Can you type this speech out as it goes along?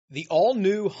The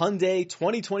all-new Hyundai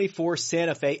 2024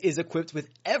 Santa Fe is equipped with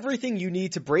everything you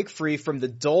need to break free from the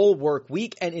dull work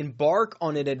week and embark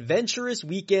on an adventurous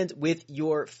weekend with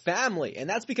your family. And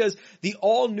that's because the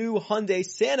all-new Hyundai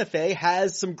Santa Fe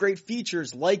has some great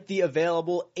features like the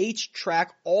available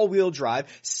H-Track all-wheel drive,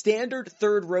 standard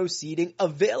third-row seating,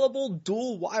 available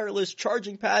dual wireless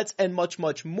charging pads, and much,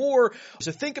 much more.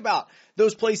 So think about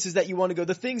those places that you want to go,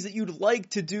 the things that you'd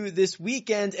like to do this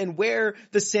weekend, and where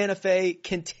the Santa Fe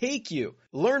can take you.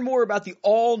 Learn more about the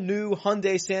all-new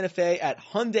Hyundai Santa Fe at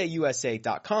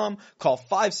HyundaiUSA.com. Call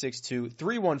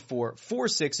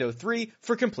 562-314-4603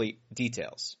 for complete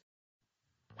details.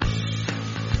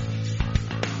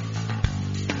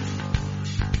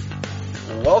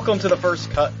 Welcome to the First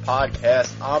Cut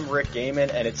Podcast. I'm Rick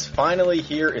Gaiman, and it's finally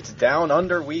here. It's Down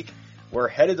Under week. We're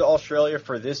headed to Australia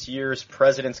for this year's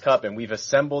President's Cup, and we've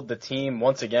assembled the team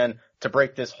once again to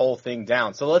break this whole thing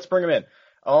down. So let's bring them in.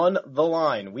 On the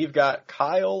line, we've got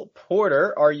Kyle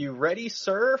Porter. Are you ready,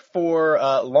 sir, for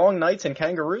long nights and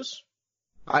kangaroos?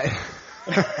 That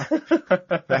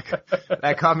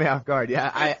caught me off guard. Yeah,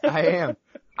 I am.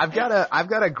 I've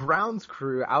got a grounds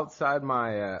crew outside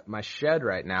my shed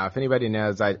right now. If anybody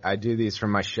knows, I do these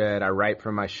from my shed. I write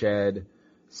from my shed.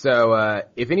 So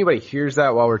if anybody hears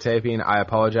that while we're taping, I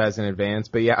apologize in advance.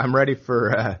 But yeah, I'm ready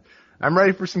for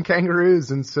some kangaroos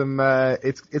and some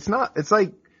it's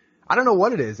like, I don't know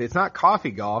what it is. It's not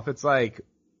coffee golf. It's like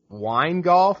wine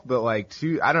golf, but like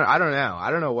I don't know.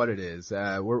 I don't know what it is.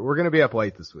 We're going to be up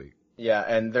late this week. Yeah,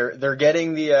 and they're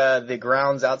getting the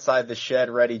grounds outside the shed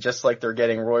ready, just like they're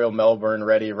getting Royal Melbourne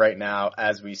ready right now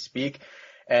as we speak.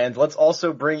 And let's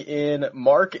also bring in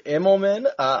Mark Immelman.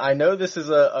 I know this is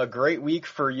a great week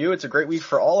for you. It's a great week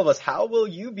for all of us. How will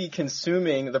you be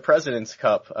consuming the President's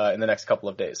Cup in the next couple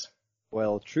of days?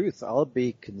 Well, truth, I'll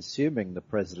be consuming the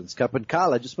President's Cup. And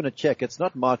Kyle, I just want to check, it's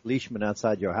not Mark Leishman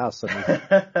outside your house.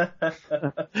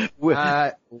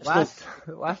 Last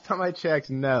time I checked,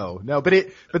 no,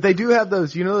 but they do have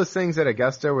those, those things at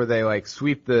Augusta where they like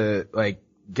sweep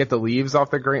get the leaves off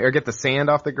the green or get the sand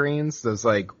off the greens. Those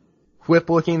like whip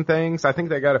looking things. I think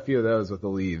they got a few of those with the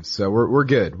leaves. So we're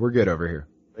good. We're good over here.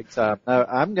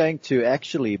 I'm going to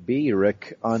actually be,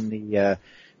 Rick, on the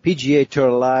PGA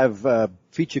Tour Live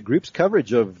feature groups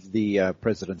coverage of the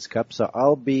President's Cup. So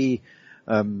I'll be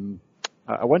I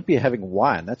won't be having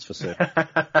wine, that's for certain.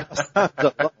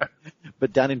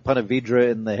 But down in Ponte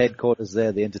Vedra in the headquarters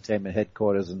there, the entertainment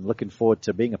headquarters, and looking forward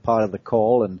to being a part of the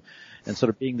call and sort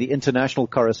of being the international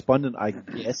correspondent, I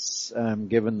guess,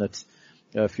 given that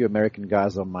a few American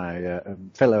guys are my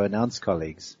fellow announce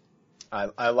colleagues.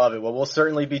 I love it. Well, we'll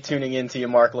certainly be tuning in to you,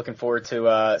 Mark. Looking forward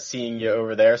to seeing you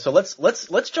over there. So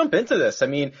let's jump into this. I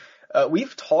mean,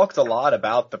 we've talked a lot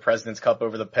about the President's Cup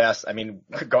over the past,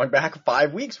 going back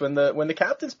 5 weeks when the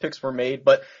captain's picks were made,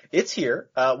 but it's here.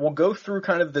 We'll go through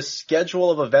kind of the schedule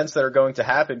of events that are going to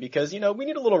happen because, we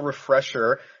need a little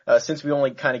refresher, since we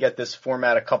only kind of get this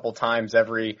format a couple times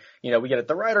every, we get it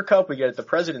the Ryder Cup, we get it the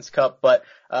President's Cup, but,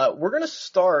 we're going to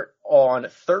start on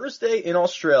Thursday in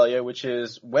Australia, which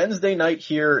is Wednesday night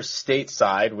here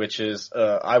stateside, which is,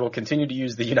 I will continue to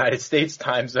use the United States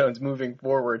time zones moving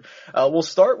forward. We'll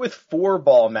start with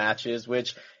 4-ball matches,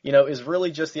 which, is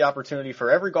really just the opportunity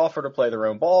for every golfer to play their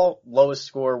own ball. Lowest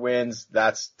score wins.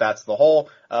 That's the whole.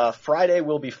 Friday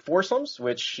will be foursomes,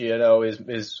 which,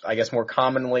 is, I guess, more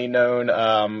commonly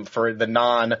known, for the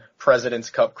non-President's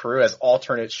Cup crew as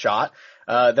alternate shot.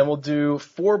 Then we'll do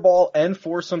 4-ball and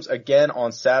foursomes again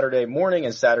on Saturday morning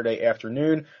and Saturday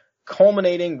afternoon,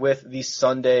 culminating with the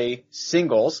Sunday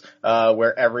singles,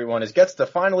 where everyone gets to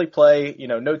finally play,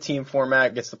 no team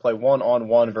format, gets to play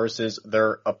one-on-one versus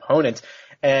their opponent.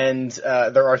 And,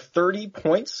 there are 30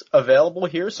 points available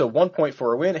here. So 1 point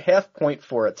for a win, half point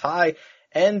for a tie.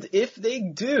 And if they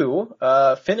do,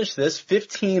 finish this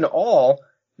 15 all,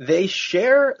 they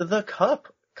share the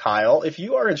cup. Kyle, if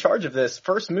you are in charge of this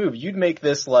first move, you'd make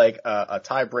this like a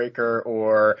tiebreaker,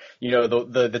 or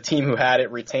the team who had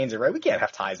it retains it, right? We can't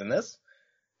have ties in this.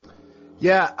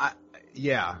 Yeah.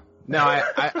 No,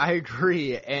 I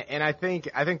agree, and I think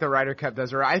the Ryder Cup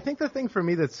does it right. I think the thing for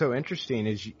me that's so interesting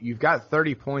is you've got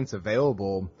 30 points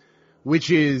available, which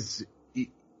is,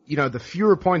 the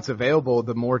fewer points available,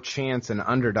 the more chance an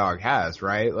underdog has,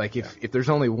 right? Like if there's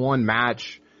only one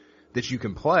match that you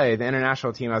can play, the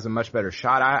international team has a much better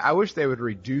shot. I wish they would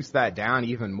reduce that down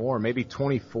even more, maybe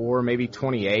 24, maybe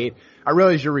 28. I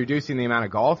realize you're reducing the amount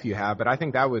of golf you have, but I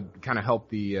think that would kind of help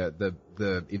the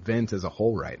event as a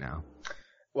whole right now.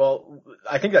 Well,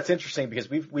 I think that's interesting because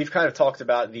we've kind of talked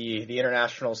about the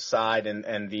international side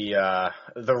and the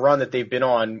run that they've been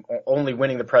on, only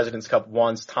winning the President's Cup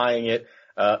once, tying it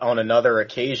on another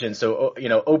occasion. So,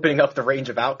 opening up the range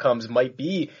of outcomes might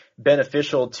be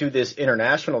beneficial to this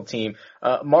international team.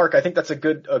 Mark, I think that's a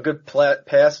good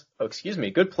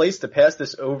place to pass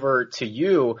this over to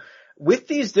you. With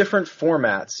these different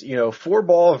formats,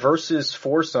 4-ball versus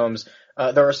foursomes,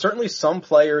 there are certainly some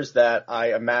players that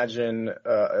I imagine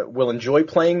will enjoy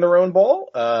playing their own ball.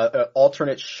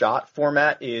 Alternate shot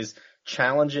format is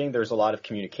challenging. There's a lot of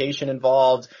communication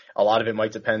involved. A lot of it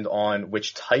might depend on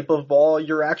which type of ball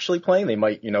you're actually playing. They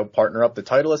might, partner up the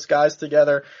Titleist guys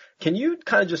together. Can you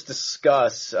kind of just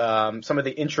discuss some of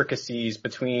the intricacies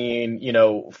between,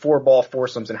 4-ball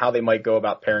foursomes and how they might go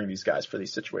about pairing these guys for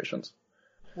these situations?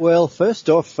 Well, first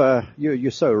off, you're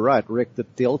so right, Rick,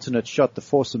 that the alternate shot, the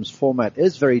foursomes format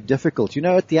is very difficult.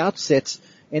 At the outset,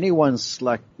 anyone's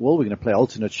like, well, we're going to play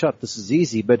alternate shot. This is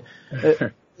easy. But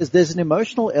there's an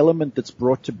emotional element that's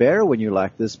brought to bear when you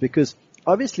like this, because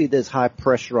obviously there's high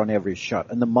pressure on every shot,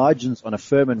 and the margins on a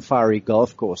firm and fiery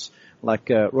golf course like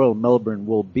Royal Melbourne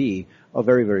will be are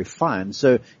very, very fine.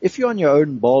 So if you're on your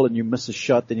own ball and you miss a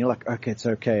shot, then you're like, okay, it's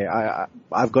okay.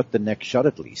 I've got the next shot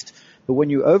at least. But when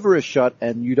you over a shot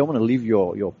and you don't want to leave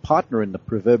your partner in the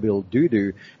proverbial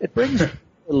doo-doo, it brings a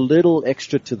little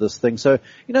extra to this thing. So,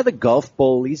 the golf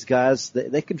ball, these guys,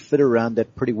 they can fit around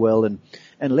that pretty well. And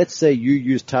let's say you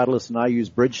use Titleist and I use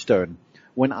Bridgestone.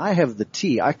 When I have the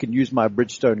tee, I can use my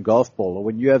Bridgestone golf ball, or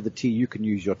when you have the tee, you can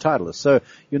use your Titleist. So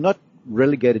you're not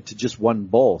relegated to just one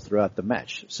ball throughout the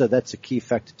match. So that's a key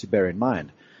factor to bear in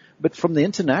mind. But from the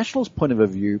internationals' point of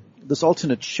view, this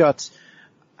alternate shots,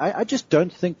 I just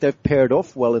don't think they've paired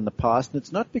off well in the past. And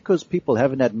it's not because people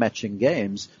haven't had matching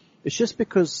games. It's just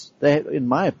because in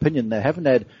my opinion, they haven't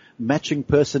had matching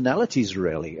personalities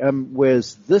really.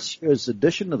 Whereas this year's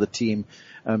addition of the team,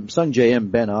 Sung Jae Im,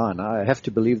 Ben Ahn, I have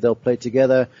to believe they'll play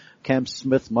together. Cam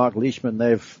Smith, Mark Leishman,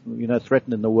 they've,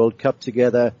 threatened in the World Cup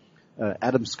together.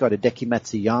 Adam Scott, Hideki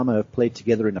Matsuyama have played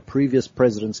together in a previous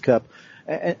President's Cup.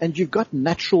 And you've got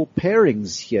natural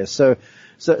pairings here. So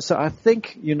I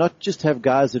think you not just have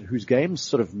guys whose games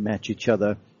sort of match each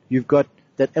other. You've got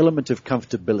that element of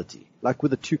comfortability, like with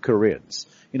the two Koreans.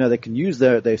 They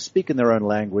can they speak in their own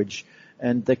language,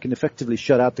 and they can effectively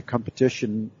shut out the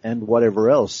competition and whatever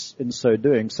else in so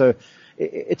doing. So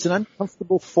it's an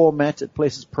uncomfortable format. It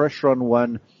places pressure on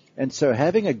one. And so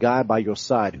having a guy by your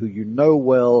side who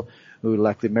well, who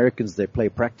like the Americans, they play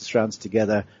practice rounds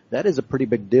together, that is a pretty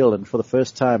big deal. And for the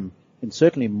first time, and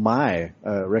certainly my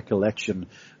recollection,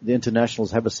 the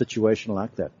internationals have a situation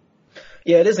like that.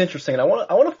 Yeah, it is interesting, and I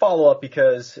want to follow up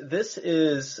because this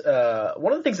is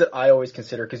one of the things that I always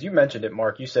consider. Because you mentioned it,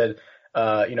 Mark. You said,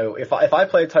 if I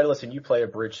play a Titleist and you play a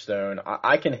Bridgestone,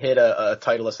 I can hit a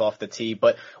Titleist off the tee.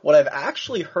 But what I've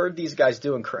actually heard these guys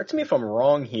do, and correct me if I'm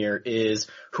wrong here, is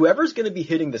whoever's going to be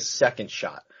hitting the second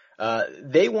shot,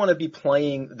 they want to be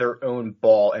playing their own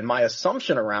ball. And my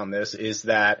assumption around this is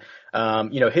that,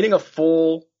 hitting a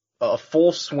full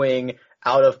swing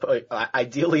out of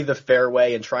ideally the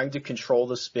fairway and trying to control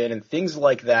the spin and things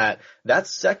like that, that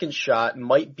second shot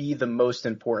might be the most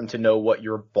important to know what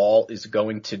your ball is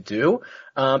going to do.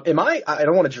 I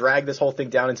don't want to drag this whole thing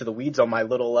down into the weeds on my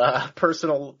little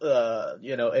personal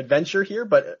adventure here,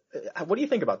 but what do you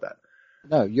think about that?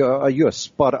 No, you're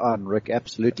spot on, Rick,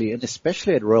 absolutely. And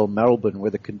especially at Royal Melbourne, where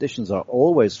the conditions are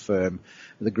always firm.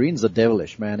 The greens are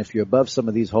devilish, man. If you're above some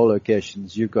of these hole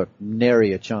locations, you've got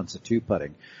nary a chance of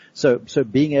two-putting. So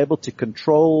being able to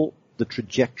control the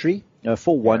trajectory,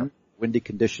 for one, windy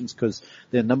conditions, because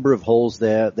there are a number of holes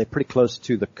there. They're pretty close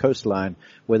to the coastline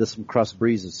where there's some cross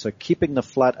breezes. So keeping the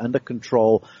flight under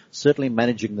control, certainly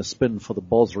managing the spin for the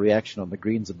ball's reaction on the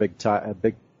greens, a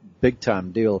big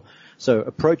time deal. So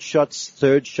approach shots,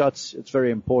 third shots, it's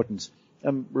very important.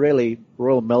 Really,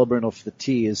 Royal Melbourne off the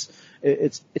tee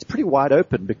it's pretty wide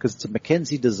open because it's a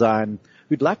Mackenzie design.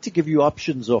 We'd like to give you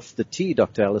options off the tee,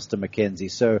 Dr. Alistair Mackenzie.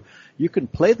 So you can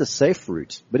play the safe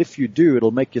route, but if you do,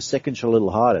 it'll make your second shot a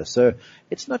little harder. So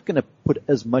it's not going to put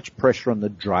as much pressure on the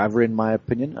driver, in my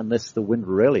opinion, unless the wind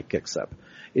really kicks up.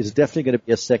 It's definitely going to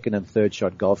be a second and third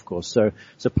shot golf course. So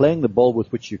playing the ball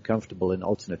with which you're comfortable in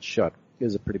alternate shot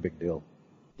is a pretty big deal.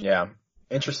 Yeah.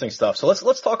 Interesting stuff. So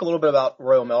let's talk a little bit about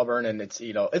Royal Melbourne, and it's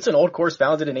an old course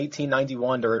founded in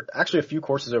 1891. There are actually a few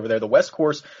courses over there. The West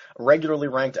Course, regularly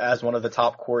ranked as one of the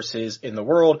top courses in the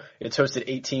world. It's hosted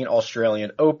 18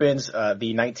 Australian Opens, the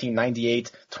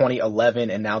 1998,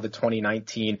 2011, and now the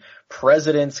 2019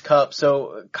 President's Cup.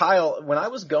 So Kyle, when I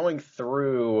was going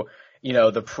through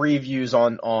the previews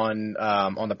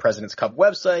on the President's Cup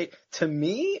website, to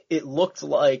me, it looked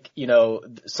like,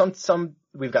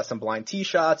 we've got some blind tee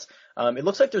shots. It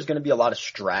looks like there's going to be a lot of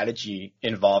strategy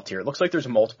involved here. It looks like there's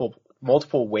multiple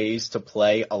multiple ways to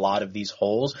play a lot of these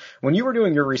holes. When you were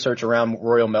doing your research around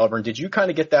Royal Melbourne, did you kind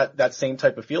of get that same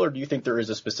type of feel, or do you think there is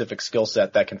a specific skill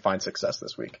set that can find success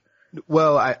this week?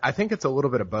 Well, I think it's a little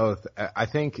bit of both. I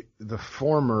think the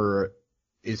former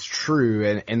is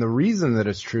true, and the reason that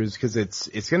it's true is because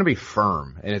it's going to be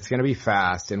firm and it's going to be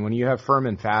fast. And when you have firm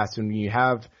and fast, and when you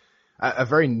have a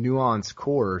very nuanced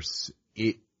course,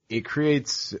 it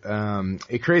creates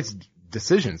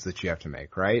decisions that you have to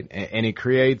make, right? And it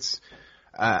creates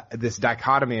this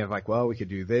dichotomy of like, well, we could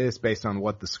do this based on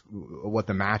what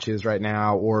the match is right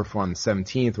now, or if on the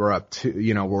 17th we're up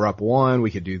 2, we're up 1,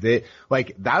 we could do this.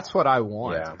 Like, that's what I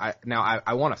want. Yeah.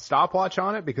 I want a stopwatch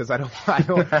on it because I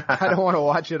don't want to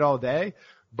watch it all day.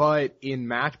 But in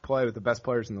match play with the best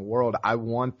players in the world, I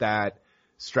want that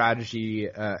strategy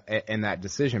and that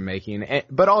decision making.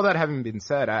 But all that having been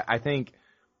said, I think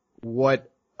what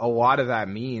a lot of that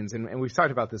means, and we've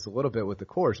talked about this a little bit with the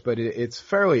course, but it's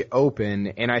fairly open,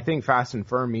 and I think fast and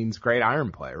firm means great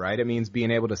iron play, right? It means being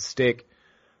able to stick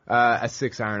a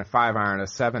 6-iron, a 5-iron, a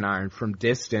 7-iron from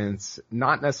distance,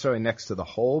 not necessarily next to the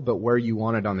hole, but where you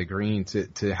want it on the green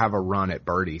to have a run at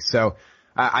birdie. So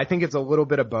I think it's a little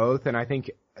bit of both, and I think,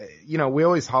 we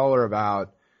always holler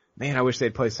about, man, I wish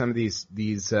they'd play some of these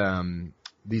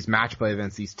match play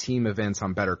events, these team events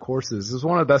on better courses. This is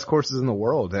one of the best courses in the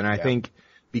world, and I think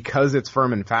because it's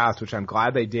firm and fast, which I'm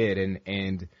glad they did,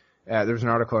 and there's an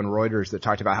article in Reuters that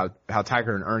talked about how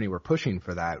Tiger and Ernie were pushing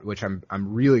for that, which I'm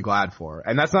really glad for.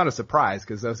 And that's not a surprise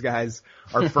because those guys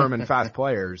are firm and fast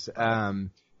players.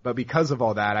 But because of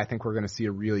all that, I think we're going to see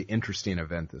a really interesting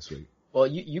event this week. Well,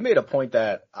 you made a point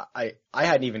that I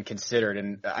hadn't even considered,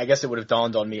 and I guess it would have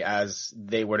dawned on me as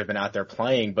they would have been out there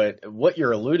playing. But what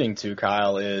you're alluding to,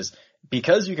 Kyle, is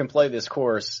because you can play this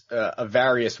course of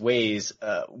various ways,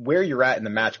 where you're at in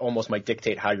the match almost might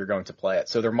dictate how you're going to play it.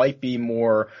 So there might be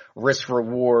more risk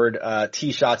reward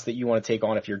tee shots that you want to take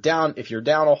on if you're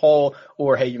down a hole,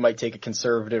 or hey, you might take a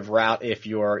conservative route if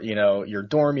you're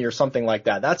dormy or something like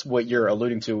that. That's what you're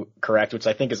alluding to, correct? Which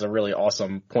I think is a really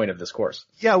awesome point of this course.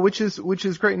 Yeah, which is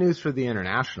great news for the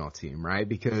international team, right?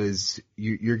 Because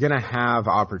you're going to have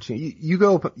opportunity. You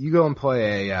go and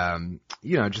play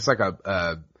just like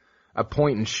a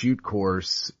point and shoot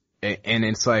course, and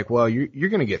it's like, well, you're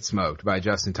going to get smoked by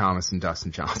Justin Thomas and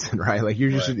Dustin Johnson, right? Like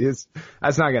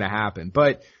that's not going to happen.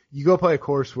 But you go play a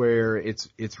course where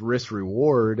it's risk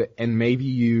reward, and maybe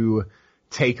you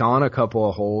take on a couple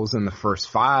of holes in the first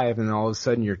 5, and then all of a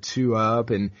sudden you're 2 up,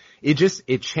 and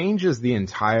it changes the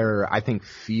entire, I think,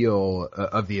 feel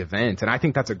of the event. And I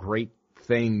think that's a great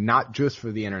thing, not just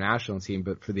for the international team,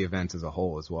 but for the event as a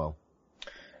whole as well.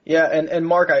 Yeah, and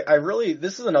Mark, I really,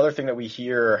 this is another thing that we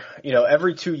hear,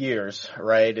 every 2 years,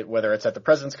 right? Whether it's at the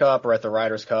President's Cup or at the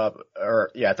Ryder's Cup,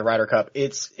 at the Ryder Cup,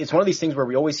 it's one of these things where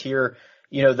we always hear,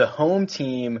 the home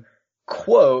team,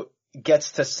 quote,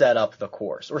 gets to set up the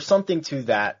course or something to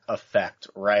that effect,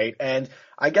 right? And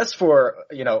I guess for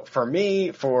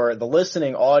me, for the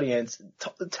listening audience,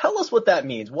 tell us what that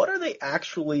means. What are they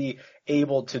actually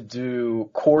able to do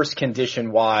course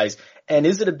condition wise? And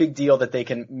is it a big deal that they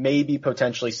can maybe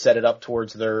potentially set it up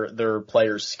towards their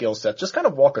players' skill set? Just kind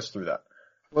of walk us through that.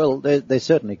 Well, they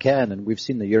certainly can, and we've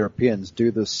seen the Europeans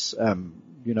do this,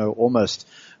 almost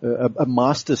a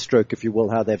master stroke, if you will,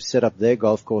 how they've set up their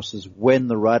golf courses when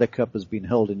the Ryder Cup has been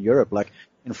held in Europe. Like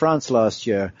in France last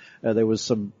year, there was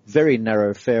some very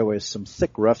narrow fairways, some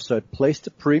thick rough, so it placed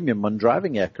a premium on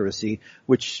driving accuracy,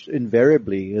 which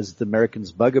invariably is the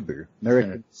Americans' bugaboo.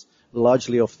 Americans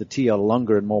largely off the tee are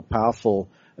longer and more powerful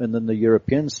than the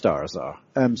European stars are.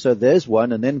 So there's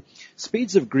one. And then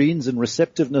speeds of greens and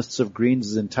receptiveness of greens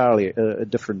is entirely a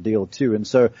different deal too. And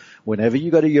so whenever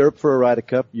you go to Europe for a Ryder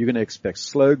Cup, you're going to expect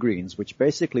slow greens, which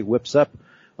basically whips up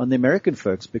on the American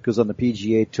folks, because on the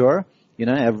PGA Tour,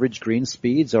 average green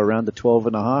speeds are around the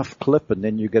 12.5 clip, and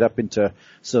then you get up into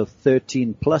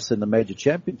 13 plus in the major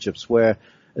championships, where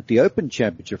at the Open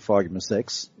Championship, for argument's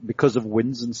sakes, because of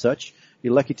winds and such,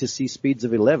 you're lucky to see speeds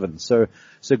of 11. So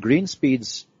green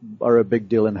speeds are a big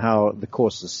deal in how the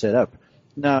course is set up.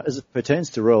 Now, as it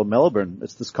pertains to Royal Melbourne,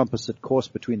 it's this composite course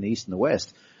between the East and the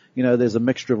West. There's a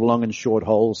mixture of long and short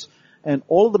holes, and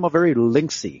all of them are very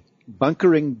linksy.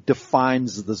 Bunkering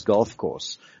defines this golf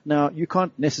course. Now, you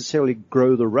can't necessarily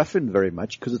grow the rough in very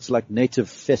much because it's like native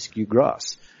fescue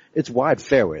grass. It's wide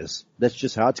fairways. That's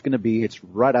just how it's going to be. It's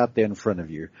right out there in front of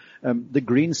you. The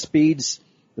green speeds,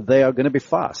 they are going to be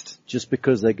fast just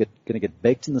because they're going to get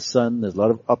baked in the sun. There's a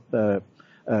lot of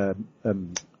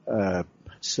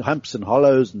humps and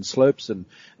hollows and slopes and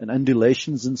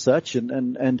undulations and such.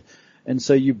 And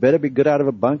so you better be good out of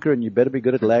a bunker, and you better be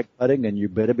good at lag putting, and you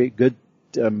better be good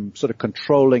sort of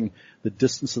controlling the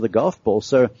distance of the golf ball.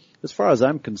 So as far as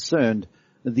I'm concerned,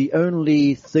 the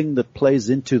only thing that plays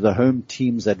into the home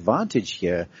team's advantage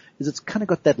here is it's kind of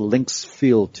got that links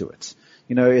feel to it.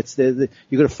 You know, it's you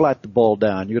got to flat the ball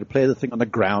down. You got to play the thing on the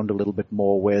ground a little bit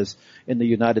more, whereas in the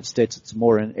United States it's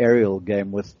more an aerial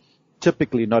game with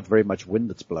typically not very much wind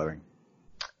that's blowing.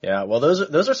 Yeah, well,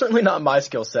 those are certainly not my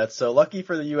skill sets. So lucky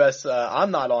for the U.S., I'm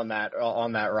not on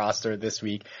that roster this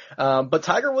week. But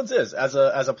Tiger Woods is as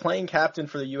a playing captain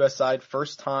for the U.S. side,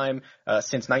 first time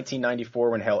since 1994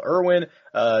 when Hale Irwin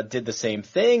did the same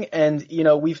thing. And you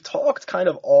know, we've talked kind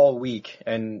of all week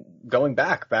and going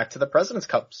back to the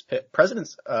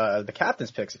the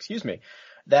captain's picks,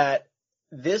 that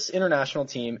this international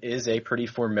team is a pretty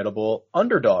formidable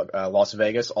underdog. Las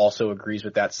Vegas also agrees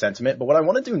with that sentiment. But what I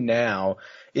want to do now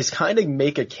is kind of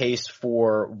make a case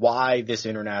for why this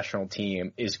international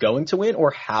team is going to win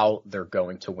or how they're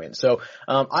going to win. So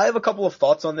I have a couple of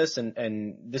thoughts on this,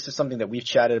 and this is something that we've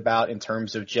chatted about in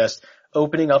terms of just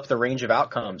opening up the range of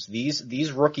outcomes.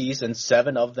 These rookies, and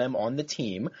 7 of them on the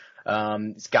team,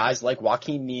 guys like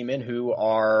Joaquin Niemann, who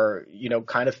are, you know,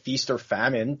 kind of feast or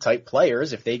famine type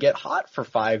players, if they get hot for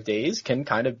 5 days, can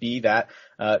kind of be that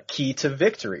key to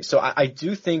victory. So I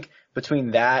do think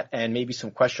between that and maybe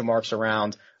some question marks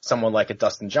around someone like a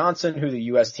Dustin Johnson, who the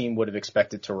U.S. team would have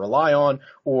expected to rely on,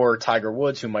 or Tiger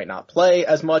Woods, who might not play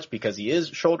as much because he is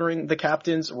shouldering the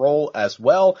captain's role as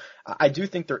well. I do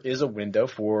think there is a window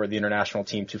for the international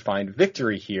team to find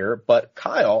victory here. But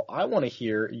Kyle, I want to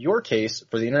hear your case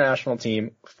for the international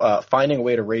team finding a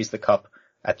way to raise the cup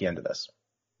at the end of this.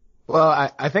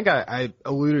 Well, I think I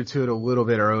alluded to it a little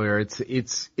bit earlier.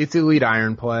 It's elite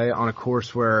iron play on a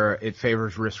course where it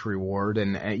favors risk reward.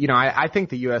 And you know, I think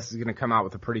the U.S. is going to come out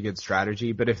with a pretty good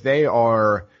strategy. But if they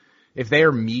are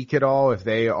meek at all, if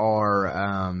they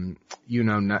are, you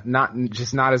know,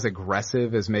 not as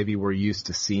aggressive as maybe we're used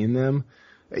to seeing them,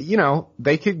 you know,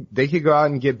 they could go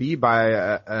out and get beat by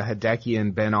a Hideki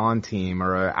and Ben On team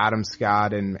or a Adam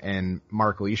Scott and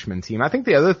Mark Leishman team. I think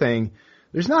the other thing,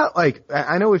 there's not like,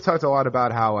 I know we've talked a lot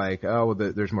about how like,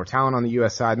 there's more talent on the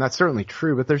U.S. side, and that's certainly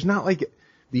true, but there's not like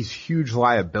these huge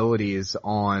liabilities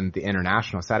on the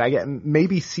international side. I get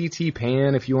maybe CT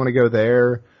Pan if you want to go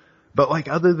there, but like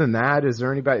other than that, is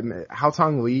there anybody,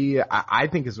 Haotong Li, I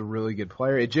think is a really good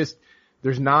player. It just,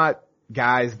 there's not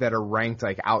guys that are ranked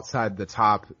like outside the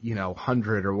top, you know,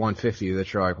 100 or 150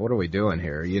 that you're like, what are we doing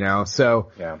here? You know?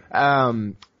 So, yeah.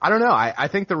 I don't know. I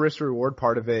think the risk reward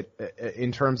part of it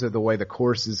in terms of the way the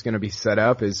course is going to be set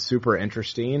up is super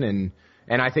interesting.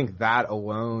 And I think that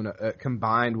alone,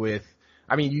 combined with,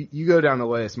 I mean, you go down the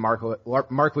list, Mark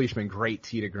Leishman, great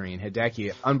tee to green.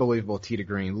 Hideki, unbelievable tee to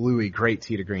green. Louis, great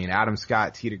tee to green. Adam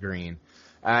Scott, tee to green.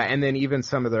 And then even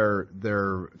some of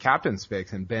their captain's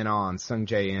picks, and Ben On, Sung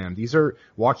J M. These are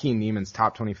Joaquin Niemann's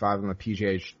top 25 on the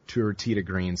PGA Tour tee to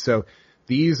green. So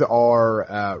these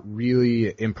are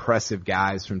really impressive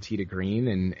guys from tee to green,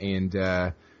 and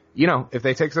you know, if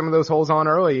they take some of those holes on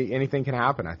early, anything can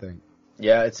happen, I think.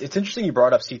 Yeah, it's interesting you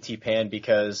brought up CT Pan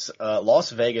because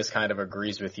Las Vegas kind of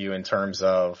agrees with you in terms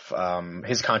of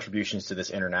his contributions to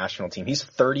this international team. He's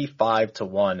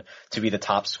 35-1 to be the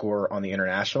top scorer on the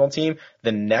international team.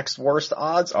 The next worst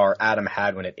odds are Adam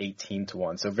Hadwin at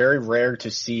 18-1. So very rare to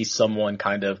see someone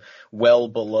kind of well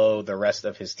below the rest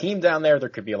of his team down there. There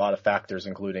could be a lot of factors,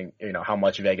 including, you know, how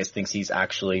much Vegas thinks he's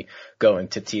actually going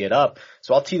to tee it up.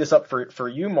 So I'll tee this up for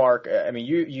you, Mark. I mean,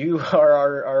 you are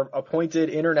our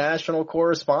appointed international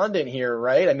correspondent here,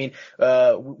 right? I mean,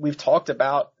 we've talked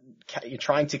about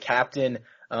trying to captain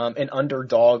an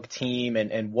underdog team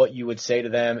and what you would say to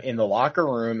them in the locker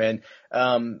room. And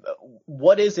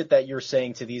what is it that you're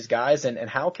saying to these guys, and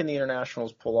how can the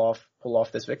internationals pull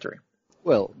off this victory?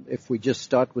 Well, if we just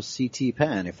start with CT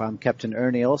Pan, if I'm Captain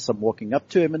Ernie else, I'm walking up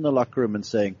to him in the locker room and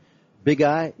saying, big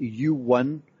guy, you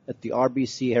won at the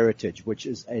RBC Heritage, which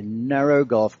is a narrow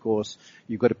golf course.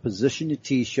 You've got to position your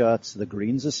tee shots. The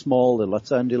greens are small. There are lots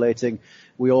of undulating.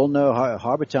 We all know how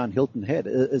Harbortown Hilton Head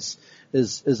is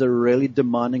a really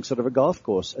demanding sort of a golf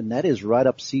course, and that is right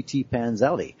up CT Pan's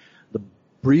alley. The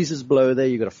breezes blow there.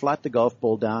 You've got to flat the golf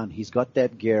ball down. He's got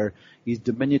that gear. He's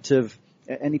diminutive,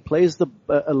 and he plays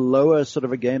a lower sort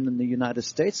of a game than the United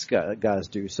States guys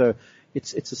do. So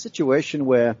it's a situation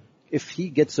where if he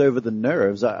gets over the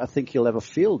nerves, I think he'll have a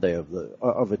field day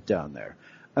of it down there.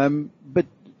 But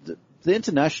the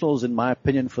internationals, in my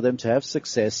opinion, for them to have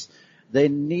success, they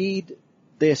need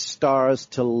their stars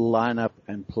to line up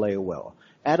and play well.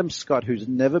 Adam Scott, who's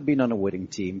never been on a winning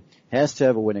team, has to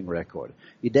have a winning record.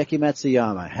 Hideki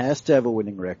Matsuyama has to have a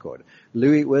winning record.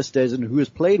 Louis Oosthuizen, who has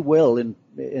played well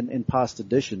in past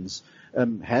editions,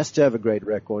 has to have a great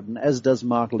record, and as does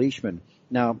Mark Leishman.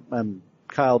 Now,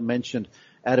 Kyle mentioned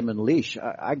Adam and Leish.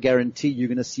 I guarantee you're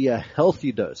going to see a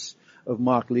healthy dose of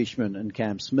Mark Leishman and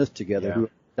Cam Smith together, who are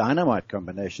a dynamite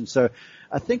combination. So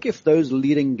I think if those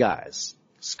leading guys,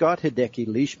 Scott, Hideki,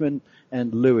 Leishman,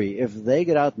 and Louis, if they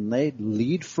get out and they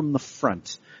lead from the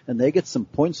front and they get some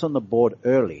points on the board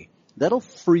early, that'll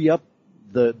free up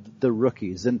the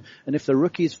rookies. And if the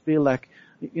rookies feel like,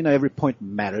 every point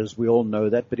matters, we all know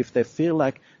that, but if they feel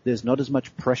like there's not as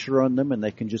much pressure on them and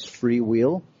they can just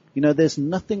freewheel, there's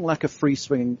nothing like a free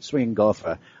swinging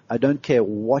golfer. I don't care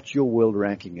what your world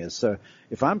ranking is. So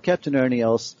if I'm Captain Ernie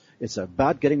Els, it's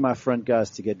about getting my front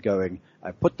guys to get going.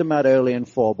 I put them out early in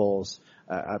 4 balls.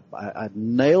 I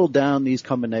nail down these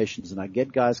combinations and I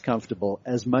get guys comfortable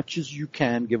as much as you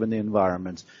can given the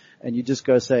environment. And you just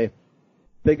go say,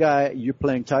 big guy, you're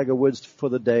playing Tiger Woods for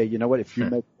the day. You know what? If you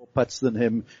make more putts than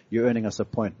him, you're earning us a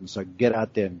point. And so get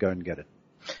out there and go and get it.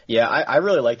 Yeah, I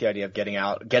really like the idea of getting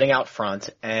out front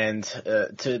and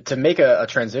to make a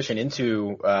transition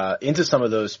into some of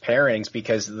those pairings,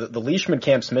 because the Leishman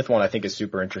Cam Smith one I think is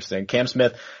super interesting. Cam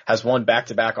Smith has won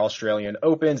back-to-back Australian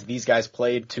Opens. These guys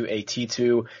played to a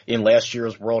T2 in last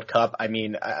year's World Cup. I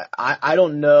mean, I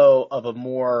don't know of a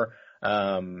more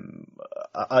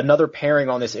another pairing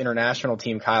on this international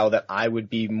team, Kyle, that I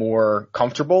would be more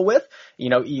comfortable with.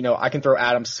 I can throw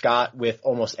Adam Scott with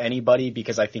almost anybody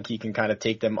because I think he can kind of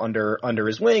take them under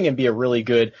his wing and be a really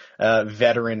good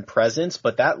veteran presence.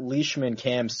 But that Leishman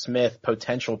Cam Smith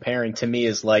potential pairing to me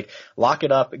is like, lock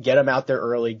it up, get them out there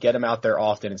early, get them out there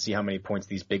often, and see how many points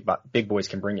these big boys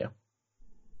can bring you.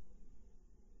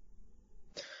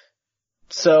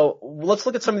 So let's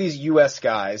look at some of these U.S.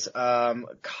 guys.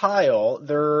 Kyle,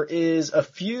 there is a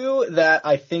few that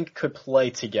I think could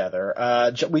play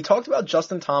together. We talked about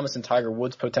Justin Thomas and Tiger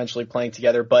Woods potentially playing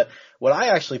together, but what I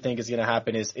actually think is going to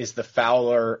happen is the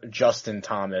Fowler-Justin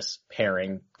Thomas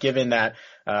pairing, given that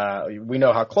we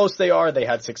know how close they are. They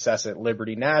had success at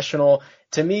Liberty National.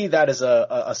 To me, that is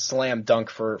a slam dunk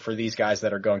for these guys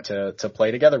that are going to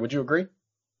play together. Would you agree?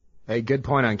 Hey, good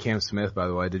point on Cam Smith, by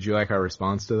the way. Did you like our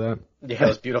response to that? Yeah, it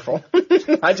was beautiful.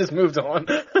 I just moved on.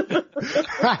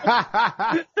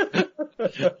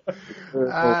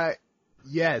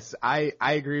 Yes, I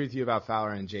agree with you about Fowler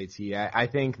and JT. I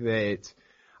think it's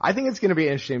going to be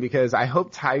interesting because I hope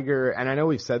Tiger, and I know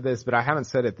we've said this, but I haven't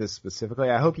said it this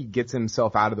specifically, I hope he gets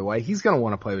himself out of the way. He's going to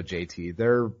want to play with JT.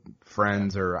 They're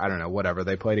friends or I don't know, whatever.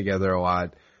 They play together a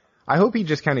lot. I hope he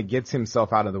just kind of gets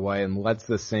himself out of the way and lets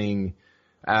this thing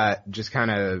just kind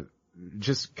of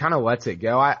lets it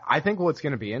go. I think what's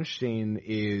going to be interesting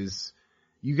is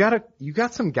you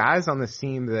got some guys on this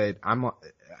team that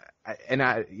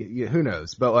who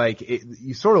knows, but like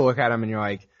you sort of look at them and you're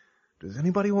like, does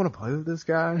anybody want to play with this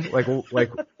guy? Like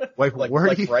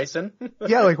where do you, Bryson?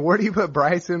 Yeah, like where do you put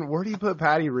Bryson? Where do you put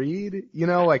Patty Reed?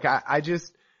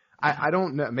 I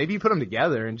don't know. Maybe you put them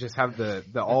together and just have the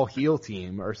all heel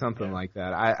team or something like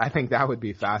that. I think that would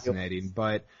be fascinating,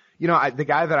 but the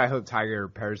guy that I hope Tiger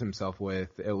pairs himself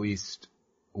with at least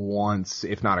once,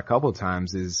 if not a couple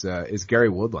times, is Gary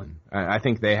Woodland. I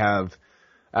think they have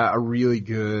a really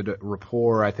good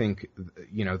rapport. I think,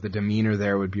 the demeanor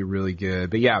there would be really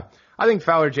good. But yeah, I think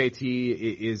Fowler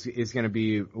JT is going to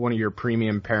be one of your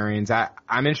premium pairings.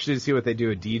 I'm interested to see what they do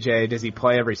with DJ. Does he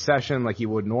play every session like he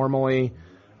would normally?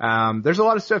 There's a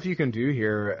lot of stuff you can do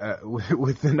here,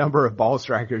 with the number of ball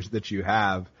strikers that you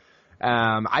have.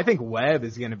 I think Webb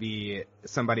is going to be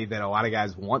somebody that a lot of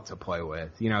guys want to play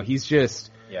with. He's just,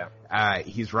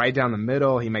 he's right down the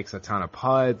middle. He makes a ton of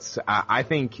putts. I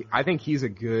think he's a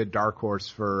good dark horse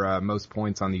for most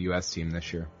points on the U.S. team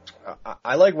this year.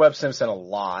 I like Webb Simpson a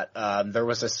lot. There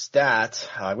was a stat,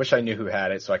 I wish I knew who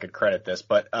had it so I could credit this,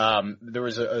 but there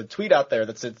was a tweet out there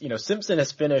that said, Simpson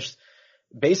has finished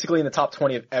basically in the top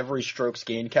 20 of every strokes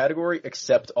gained category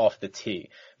except off the tee,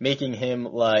 making him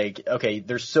like, okay,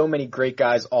 there's so many great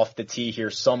guys off the tee here,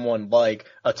 someone like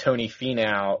a Tony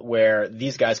Finau, where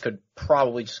these guys could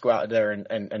probably just go out there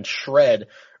and shred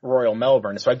Royal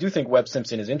Melbourne. So I do think Webb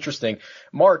Simpson is interesting.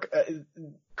 Mark,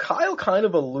 Kyle kind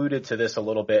of alluded to this a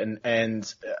little bit,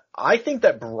 and I think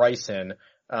that Bryson,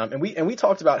 and we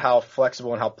talked about how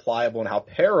flexible and how pliable and how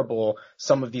pairable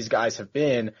some of these guys have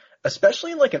been,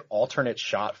 especially in like an alternate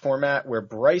shot format where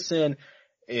Bryson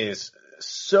is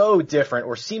so different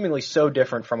or seemingly so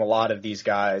different from a lot of these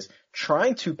guys.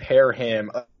 Trying to pair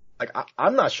him, like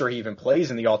I'm not sure he even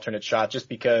plays in the alternate shot just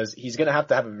because he's going to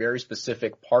have a very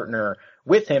specific partner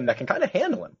with him that can kind of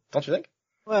handle him. Don't you think?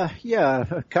 Well,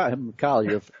 yeah, Kyle,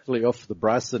 you're officially off the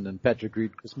Bryson and Patrick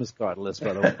Reed Christmas card list,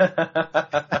 by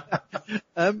the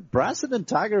way. Bryson and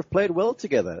Tiger have played well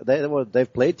together.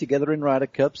 They've played together in Ryder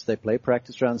Cups. They play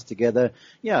practice rounds together.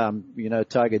 Yeah,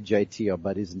 Tiger, JT are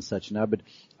buddies and such now, but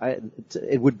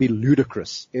it would be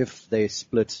ludicrous if they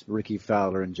split Ricky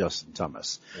Fowler and Justin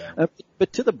Thomas. Yeah.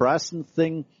 But to the Bryson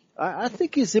thing, I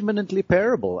think he's imminently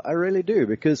pairable. I really do,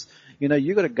 because,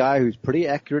 you got a guy who's pretty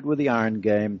accurate with the iron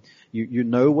game. You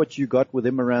know what you got with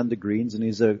him around the greens, and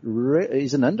he's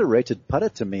an underrated putter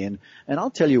to me. And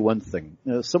I'll tell you one thing,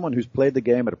 someone who's played the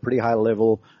game at a pretty high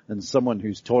level and someone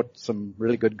who's taught some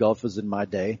really good golfers in my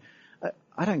day,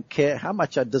 I don't care how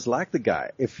much I dislike the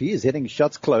guy. If he is hitting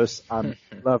shots close, I'm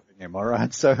loving him, all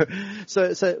right? So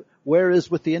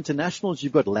whereas with the internationals,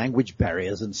 you've got language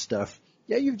barriers and stuff.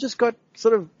 Yeah, you've just got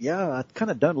I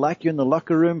kind of don't like you in the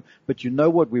locker room, but you know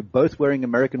what? We're both wearing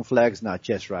American flags in our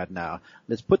chest right now.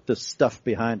 Let's put this stuff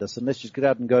behind us and let's just get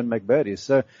out and go and make birdies.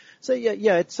 So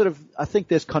yeah, it's I think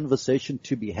there's conversation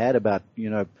to be had about,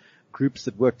 groups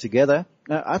that work together.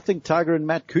 I think Tiger and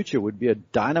Matt Kuchar would be a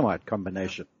dynamite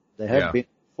combination. They have been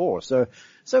before. So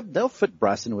they'll fit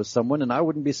Bryson with someone, and I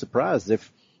wouldn't be surprised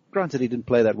if, granted, he didn't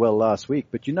play that well last week,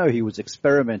 but he was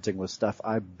experimenting with stuff,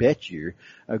 I bet you,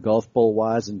 golf ball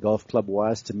wise and golf club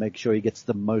wise, to make sure he gets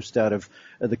the most out of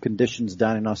the conditions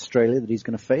down in Australia that he's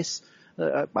going to face.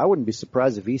 I wouldn't be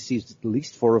surprised if he sees at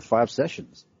least 4 or 5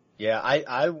 sessions. Yeah,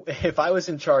 if I was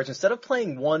in charge, instead of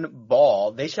playing one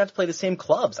ball, they should have to play the same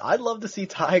clubs. I'd love to see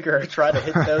Tiger try to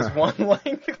hit those one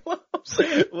length clubs.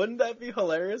 Wouldn't that be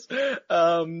hilarious?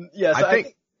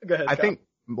 Yes, go ahead, Kyle.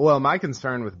 Well, my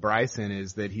concern with Bryson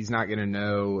is that he's not going to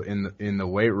know in the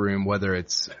weight room whether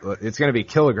it's going to be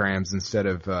kilograms instead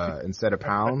of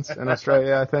pounds in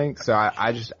Australia, I think. So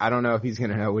I don't know if he's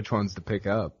going to know which ones to pick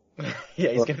up. Yeah,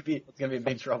 it's going to be in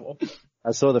big trouble.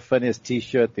 I saw the funniest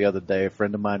T-shirt the other day. A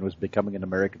friend of mine was becoming an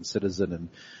American citizen, and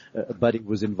a buddy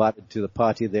was invited to the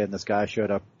party there, and this guy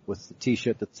showed up with a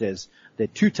T-shirt that says, "There are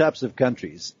 2 types of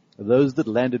countries. Those that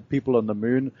landed people on the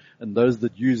moon and those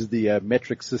that use the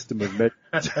metric system of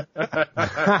measurement."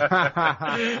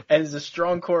 And there's a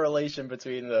strong correlation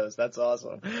between those. That's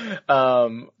awesome.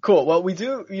 Cool. Well, we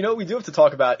do have to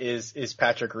talk about is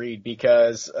Patrick Reed,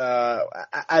 because,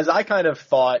 as I kind of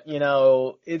thought,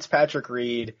 it's Patrick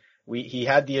Reed. He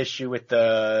had the issue with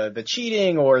the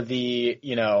cheating or the,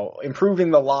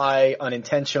 improving the lie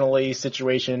unintentionally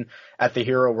situation at the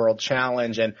Hero World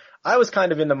Challenge. And I was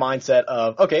kind of in the mindset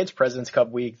of, okay, it's President's Cup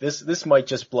week. This might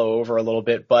just blow over a little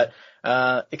bit, but,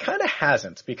 it kind of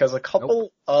hasn't, because a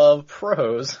couple of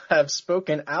pros have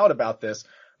spoken out about this.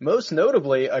 Most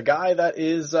notably, a guy that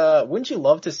is, wouldn't you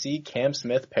love to see Cam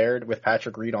Smith paired with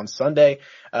Patrick Reed on Sunday?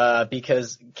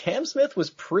 Because Cam Smith was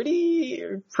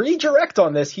pretty direct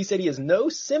on this. He said he has no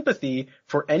sympathy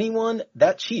for anyone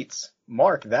that cheats.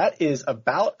 Mark, that is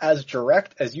about as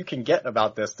direct as you can get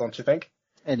about this, don't you think?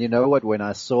 And you know what? When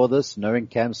I saw this, knowing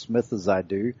Cam Smith as I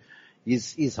do,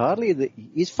 he's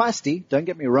feisty, don't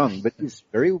get me wrong, but he's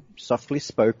very softly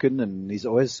spoken, and he's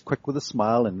always quick with a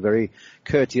smile and very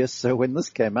courteous. So when this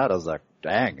came out, I was like,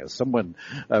 dang, as someone,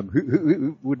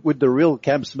 who would the real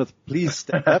Cam Smith please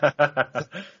step up?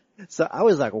 So I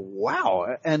was like,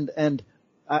 wow. And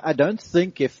I don't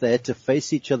think if they had to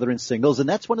face each other in singles, and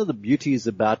that's one of the beauties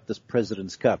about this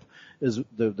President's Cup, is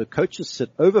the coaches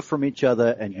sit over from each other,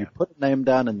 and you put a name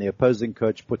down and the opposing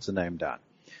coach puts a name down.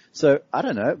 So, I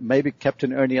don't know, maybe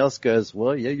Captain Ernie else goes,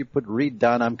 well, yeah, you put Reed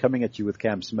down, I'm coming at you with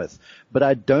Cam Smith. But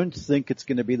I don't think it's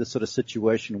going to be the sort of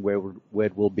situation where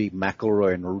it will be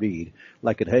McIlroy and Reed,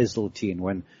 like at Hazeltine,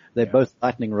 when they're both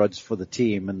lightning rods for the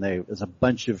team, and there's a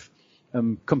bunch of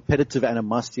competitive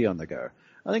animosity on the go.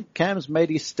 I think Cam's made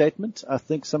his statement. I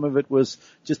think some of it was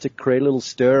just to create a little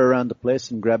stir around the place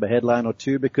and grab a headline or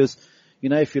two, because,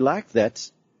 if you like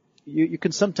that, you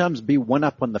can sometimes be one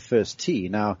up on the first tee.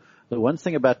 Now, the one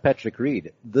thing about Patrick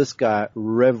Reed, this guy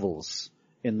revels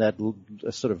in that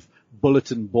sort of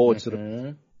bulletin board sort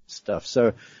of stuff.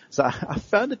 So I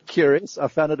found it curious. I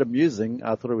found it amusing.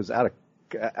 I thought it was out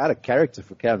of character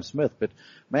for Cam Smith, but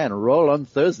man, roll on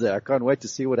Thursday. I can't wait to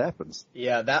see what happens.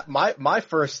 Yeah, that my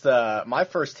first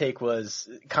take was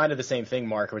kind of the same thing,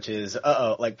 Mark, which is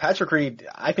like Patrick Reed,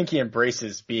 I think he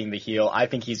embraces being the heel. I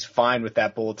think he's fine with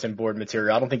that bulletin board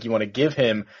material. I don't think you want to give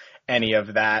him any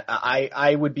of that.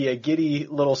 I would be a giddy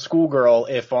little schoolgirl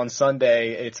if on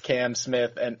Sunday it's Cam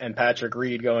Smith and Patrick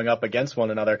Reed going up against one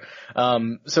another.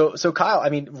 So Kyle, I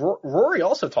mean, Rory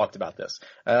also talked about this.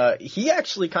 He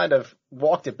actually kind of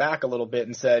walked it back a little bit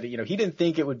and said, he didn't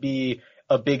think it would be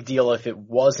a big deal if it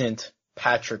wasn't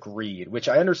Patrick Reed, which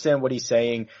I understand what he's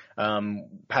saying.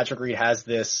 Patrick Reed has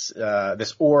this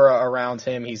aura around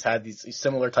him. He's had these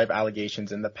similar type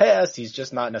allegations in the past. He's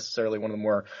just not necessarily one of the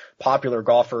more popular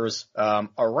golfers,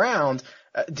 around.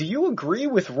 Do you agree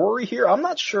with Rory here? I'm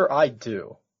not sure I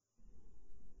do.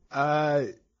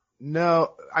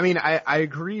 No, I mean, I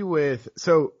agree with,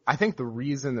 so I think the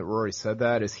reason that Rory said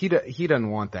that is he doesn't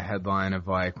want the headline of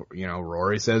like,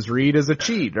 Rory says Reed is a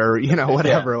cheat or,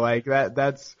 whatever, like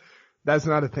that's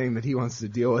not a thing that he wants to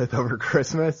deal with over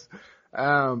Christmas.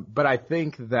 But I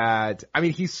think that, I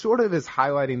mean, he sort of is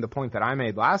highlighting the point that I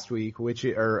made last week,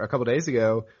 or a couple days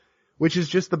ago, which is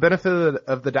just the benefit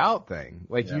of the doubt thing.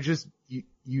 Like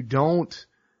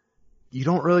you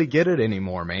don't really get it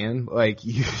anymore, man. Like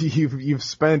you've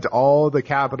spent all the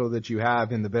capital that you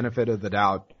have in the benefit of the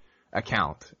doubt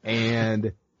account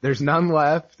and there's none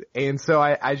left. And so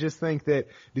I just think that,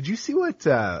 did you see what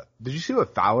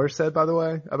Fowler said, by the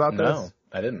way, about this? No,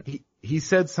 I didn't. He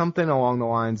said something along the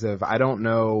lines of, I don't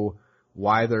know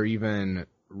why they're even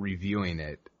reviewing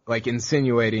it. Like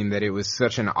insinuating that it was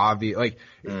such an obvious,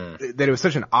 that it was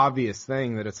such an obvious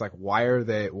thing that it's like, why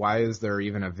is there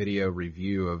even a video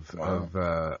review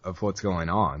of what's going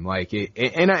on? Like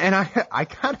I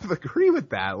kind of agree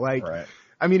with that. Like, right.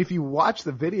 I mean, if you watch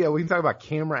the video, we can talk about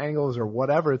camera angles or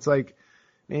whatever. It's like,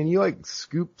 man, you like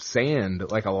scoop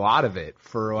sand, like a lot of it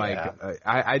for like,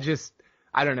 I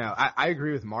don't know. I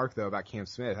agree with Mark though about Cam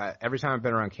Smith. Every time I've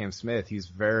been around Cam Smith, he's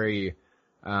very,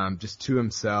 just to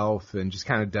himself and just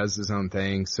kind of does his own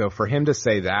thing. So for him to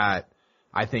say that,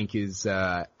 I think is,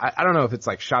 I don't know if it's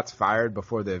like shots fired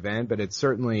before the event, but it's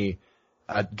certainly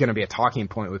going to be a talking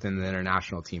point within the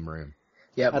international team room.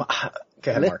 Yeah.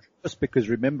 Go ahead, Mark. Just because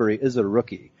remember he is a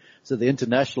rookie. So the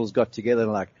internationals got together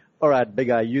and like, all right, big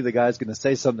eye, you the guy's going to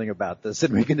say something about this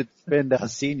and we're going to defend our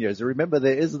seniors. Remember,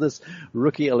 there is this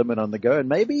rookie element on the go and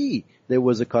maybe there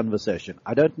was a conversation.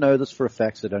 I don't know this for a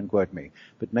fact, so don't quote me.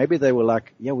 But maybe they were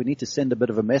like, yeah, we need to send a bit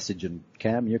of a message and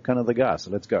Cam, you're kind of the guy, so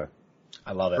let's go.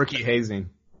 I love it. Rookie hazing.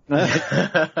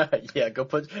 Yeah,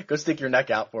 go stick your neck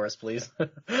out for us, please.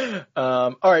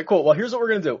 All right, cool. Well, here's what we're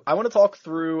going to do. I want to talk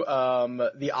through,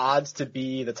 the odds to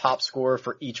be the top scorer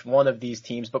for each one of these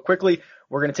teams, but quickly,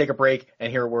 we're going to take a break and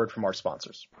hear a word from our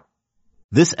sponsors.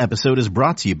 This episode is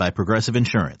brought to you by Progressive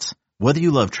Insurance. Whether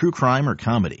you love true crime or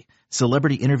comedy,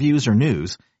 celebrity interviews or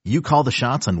news, you call the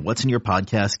shots on what's in your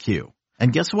podcast queue.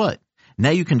 And guess what?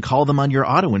 Now you can call them on your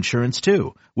auto insurance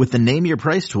too, with the Name Your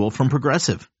Price tool from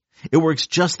Progressive. It works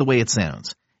just the way it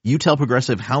sounds. You tell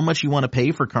Progressive how much you want to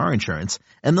pay for car insurance,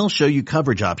 and they'll show you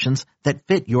coverage options that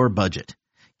fit your budget.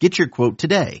 Get your quote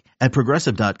today at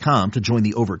Progressive.com to join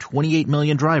the over 28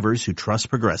 million drivers who trust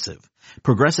Progressive.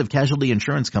 Progressive Casualty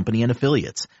Insurance Company and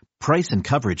Affiliates. Price and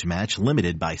coverage match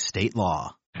limited by state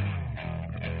law.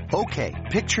 Okay,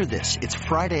 picture this. It's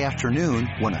Friday afternoon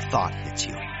when a thought hits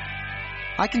you.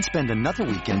 I can spend another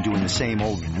weekend doing the same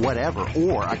old whatever,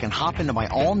 or I can hop into my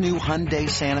all-new Hyundai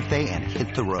Santa Fe and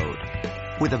hit the road.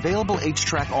 With available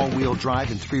H-Track all-wheel drive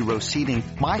and 3-row seating,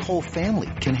 my whole family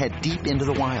can head deep into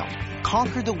the wild.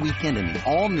 Conquer the weekend in the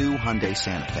all-new Hyundai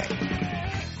Santa Fe.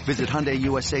 Visit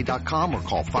HyundaiUSA.com or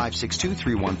call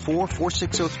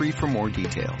 562-314-4603 for more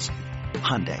details.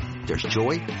 Hyundai, there's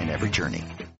joy in every journey.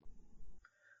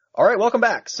 All right, welcome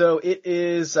back. So it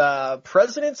is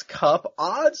President's Cup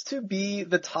odds to be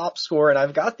the top scorer, and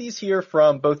I've got these here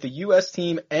from both the U.S.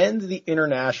 team and the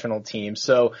international team.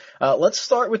 So let's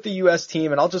start with the U.S.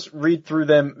 team, and I'll just read through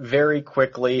them very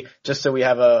quickly just so we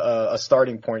have a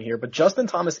starting point here. But Justin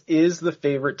Thomas is the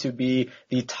favorite to be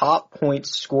the top point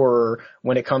scorer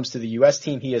when it comes to the U.S.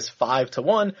 team. He is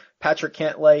 5-1. Patrick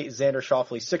Cantlay, Xander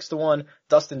Schauffele 6-1,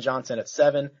 Dustin Johnson at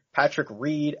 7, Patrick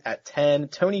Reed at 10,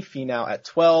 Tony Finau at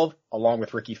 12, along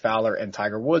with Ricky Fowler and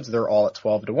Tiger Woods. They're all at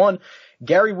 12-1.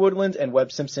 Gary Woodland and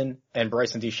Webb Simpson and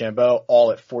Bryson DeChambeau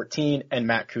all at 14, and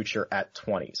Matt Kuchar at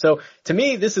 20. So to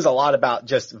me, this is a lot about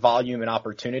just volume and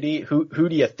opportunity. Who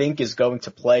do you think is going to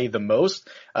play the most?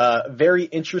 Very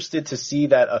interested to see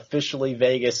that officially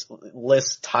Vegas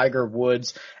lists Tiger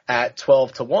Woods at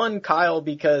 12-1, Kyle,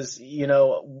 because,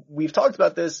 we've talked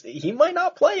about this. He might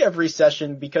not play every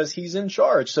session because he's in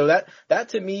charge. So that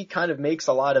to me kind of makes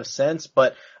a lot of sense.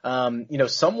 But,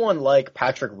 someone like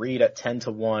Patrick Reed at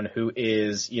 10-1, who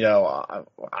is,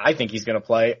 I think he's going to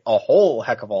play a whole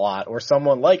heck of a lot, or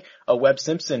someone like a Webb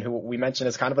Simpson, who we mentioned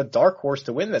as kind of a dark horse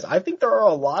to win this. I think there are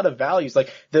a lot of values.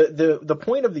 Like the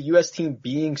point of the U.S. team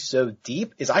being so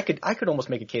deep is I could almost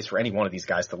make a case for any one of these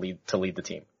guys to lead the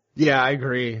team. Yeah, I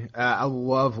agree. I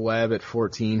love Webb at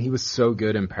 14. He was so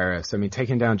good in Paris. I mean,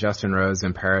 taking down Justin Rose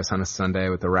in Paris on a Sunday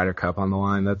with the Ryder Cup on the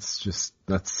line, that's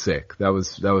sick. That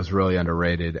was really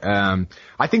underrated.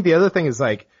 I think the other thing is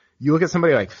like, you look at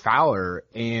somebody like Fowler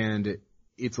and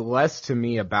it's less to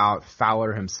me about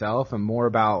Fowler himself and more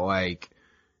about like,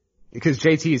 because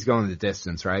JT is going the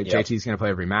distance, right? Yep. JT's going to play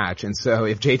every match. And so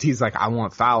if JT's like, I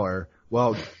want Fowler,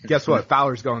 well, guess what?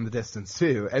 Fowler's going the distance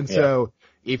too. And so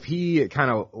if he kind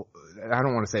of, I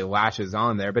don't want to say lashes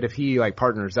on there, but if he like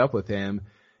partners up with him,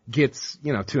 gets,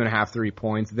 2.5, 3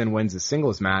 points, then wins a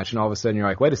singles match, and all of a sudden you're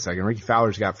like, wait a second, Ricky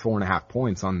Fowler's got 4.5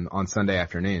 points on Sunday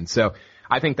afternoon. So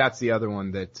I think that's the other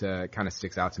one that kind of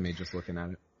sticks out to me just looking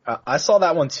at it. I saw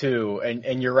that one too,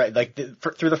 and you're right. Like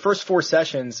through the first 4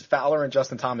 sessions, Fowler and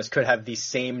Justin Thomas could have the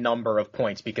same number of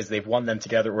points because they've won them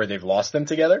together or they've lost them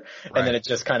together, right. And then it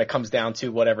just kind of comes down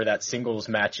to whatever that singles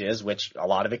match is, which a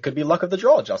lot of it could be luck of the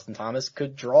draw. Justin Thomas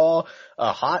could draw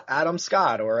a hot Adam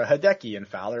Scott or a Hideki, and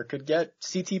Fowler could get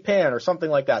CT Pan or something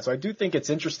like that. So I do think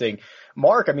it's interesting.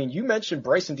 Mark, I mean, you mentioned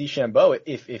Bryson DeChambeau.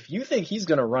 If you think he's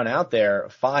going to run out there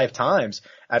 5 times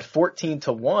at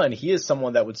 14-1, he is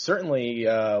someone that would certainly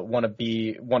want to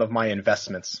be one of my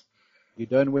investments. You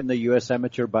don't win the U.S.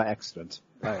 Amateur by accident.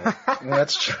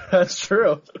 That's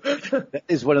true. That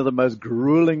is one of the most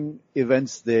grueling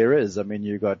events there is. I mean,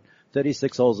 you got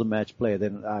 36 holes a match play,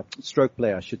 then stroke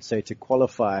play, I should say, to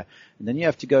qualify, and then you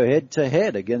have to go head to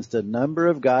head against a number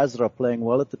of guys that are playing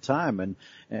well at the time,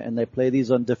 and they play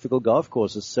these on difficult golf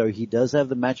courses. So he does have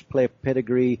the match play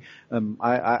pedigree.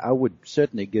 I would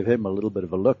certainly give him a little bit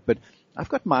of a look, but I've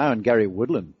got my eye on Gary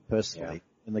Woodland personally,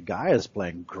 and the guy is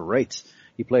playing great.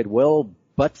 He played well,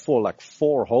 but for like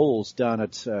 4 holes down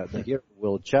at the Hero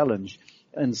World Challenge,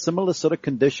 in similar sort of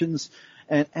conditions.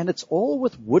 And it's all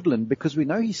with Woodland because we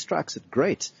know he strikes it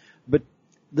great, but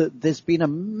there's been a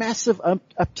massive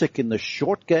uptick in the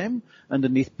short game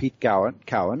underneath Pete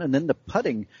Cowan, and then the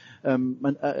putting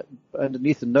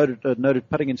underneath a noted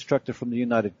putting instructor from the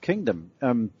United Kingdom.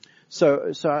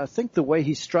 So I think the way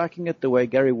he's striking it, the way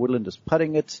Gary Woodland is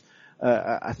putting it,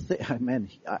 I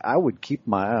would keep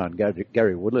my eye on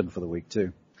Gary Woodland for the week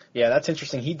too. Yeah, that's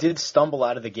interesting. He did stumble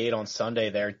out of the gate on Sunday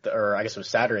there, or I guess it was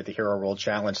Saturday at the Hero World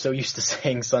Challenge. So used to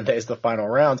saying Sunday is the final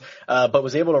round, but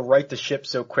was able to right the ship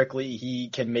so quickly. He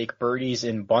can make birdies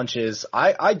in bunches.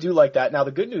 I do like that. Now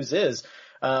the good news is,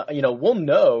 we'll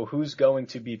know who's going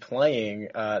to be playing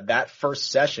that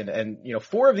first session, and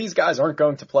 4 of these guys aren't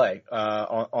going to play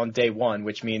on day 1,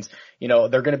 which means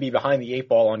they're going to be behind the 8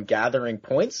 ball on gathering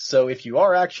points. So if you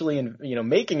are actually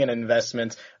making an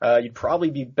investment, you'd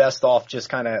probably be best off just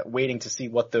kind of waiting to see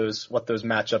what those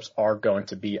matchups are going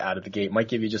to be out of the gate. Might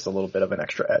give you just a little bit of an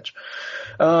extra edge.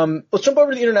 Let's jump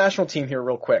over to the international team here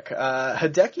real quick.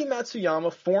 Hideki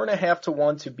Matsuyama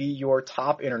 4.5-1 to be your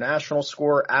top international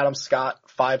scorer. Adam Scott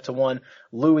 5-1,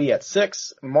 Louis at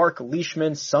 6, Mark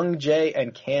Leishman, Sung Jae,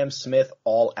 and Cam Smith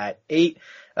all at 8.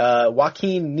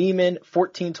 Joaquin Neiman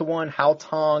 14-1, Hao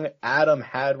Tong, Adam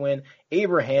Hadwin,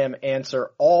 Abraham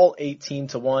Answer all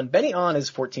 18-1. Benny On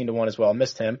is 14-1 as well,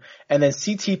 missed him. And then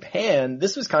CT Pan,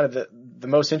 this was kind of the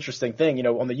most interesting thing,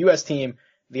 on the US team.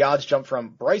 The odds jump from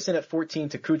Bryson at 14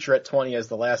 to Kuchar at 20 as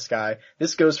the last guy.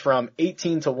 This goes from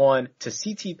 18-1 to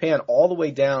CT Pan all the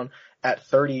way down at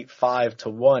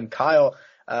 35-1. Kyle,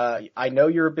 I know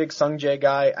you're a big Sung Jae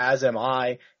guy, as am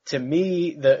I. To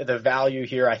me, the value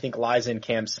here, I think, lies in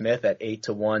Cam Smith at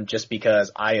 8-1, just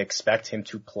because I expect him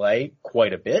to play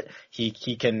quite a bit. He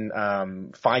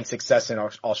can find success in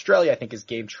Australia. I think his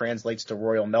game translates to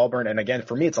Royal Melbourne. And again,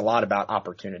 for me, it's a lot about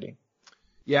opportunity.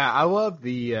 Yeah, I love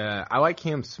I like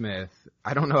Cam Smith.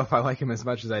 I don't know if I like him as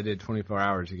much as I did 24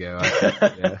 hours ago.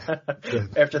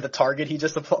 After the target he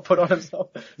just put on himself.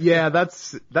 Yeah,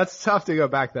 that's tough to go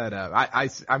back that up. I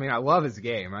mean, I love his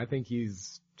game. I think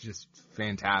he's just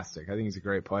fantastic. I think he's a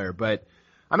great player, but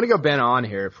I'm going to go Ben On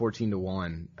here at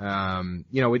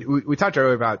 14-1. We talked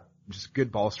earlier about just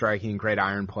good ball striking, great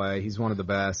iron play. He's one of the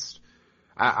best.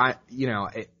 The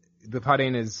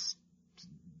putting is,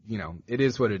 it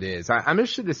is what it is. I'm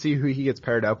interested to see who he gets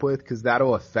paired up with, because that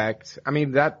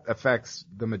affects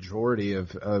the majority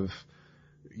of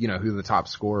who the top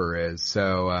scorer is.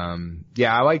 So, I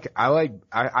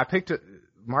picked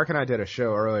Mark and I did a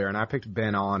show earlier, and I picked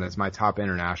Ben On as my top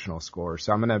international scorer.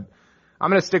 So I'm gonna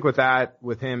stick with that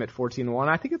with him at 14-1.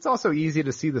 I think it's also easy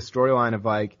to see the storyline of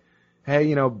like,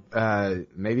 hey,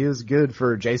 maybe it was good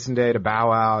for Jason Day to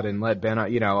bow out and let Ben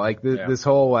On, this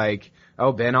whole like,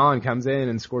 oh, Ben On comes in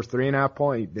and scores 3.5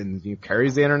 points and he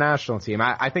carries the international team.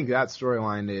 I think that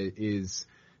storyline is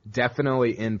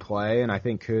definitely in play, and I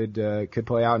think could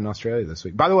play out in Australia this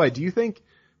week. By the way, do you think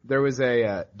There was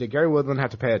did Gary Woodland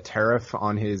have to pay a tariff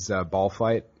on his ball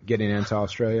flight getting into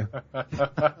Australia?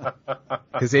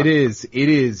 Because it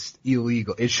is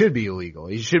illegal. It should be illegal.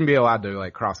 He shouldn't be allowed to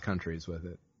like cross countries with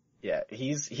it. Yeah,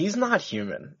 he's not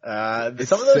human. Some of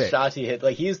those sick. shots he hit,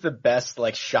 like he's the best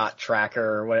like shot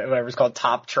tracker or whatever it's called,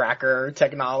 top tracker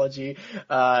technology.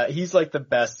 He's like the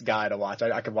best guy to watch.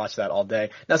 I could watch that all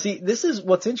day. Now see, this is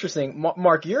what's interesting.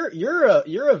 Mark, you're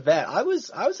a vet. I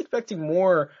was expecting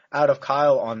more out of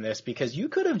Kyle on this because you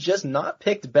could have just not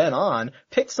picked Ben on,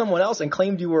 picked someone else and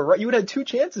claimed you were right. You would have had two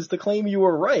chances to claim you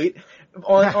were right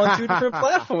on two different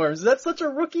platforms. That's such a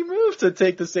rookie move to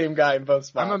take the same guy in both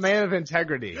spots. I'm a man of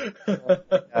integrity.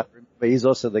 But he's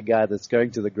also the guy that's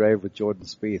going to the grave with Jordan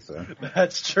Spieth. So.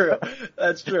 That's true.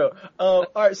 That's true. All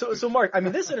right. So Mark, I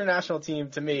mean, this international team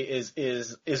to me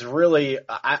is really,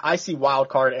 I see wild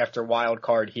card after wild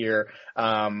card here.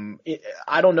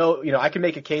 I don't know, I can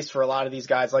make a case for a lot of these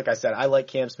guys. Like I said, I like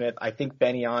Cam Smith. I think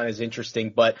Benny On is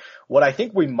interesting, but what I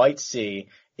think we might see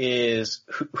is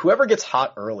whoever gets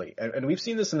hot early. And we've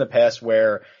seen this in the past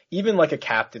where even like a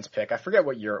captain's pick, I forget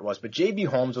what year it was, but JB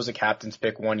Holmes was a captain's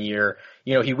pick one year.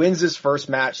 He wins his first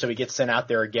match, so he gets sent out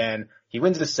there again. He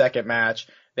wins his second match.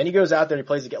 Then he goes out there and he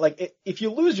plays again. Like if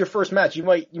you lose your first match, you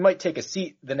might take a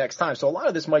seat the next time. So a lot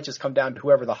of this might just come down to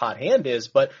whoever the hot hand is.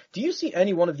 But do you see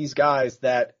any one of these guys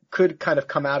that could kind of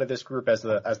come out of this group as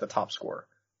the top scorer?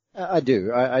 I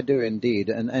do indeed.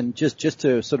 And just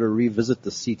to sort of revisit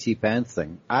the CT Pan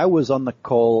thing, I was on the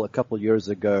call a couple of years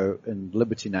ago in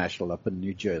Liberty National up in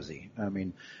New Jersey. I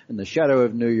mean, in the shadow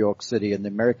of New York City, and the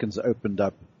Americans opened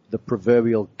up the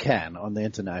proverbial can on the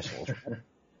internationals.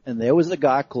 And there was a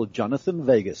guy called Jonathan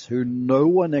Vegas who no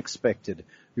one expected,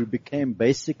 who became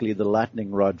basically the lightning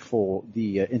rod for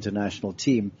the international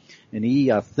team. And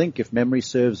he, I think, if memory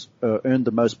serves, earned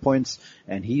the most points,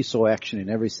 and he saw action in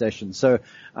every session. So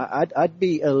I'd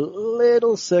be a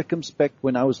little circumspect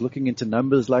when I was looking into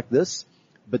numbers like this.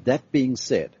 But that being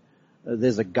said,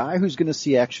 there's a guy who's going to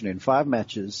see action in 5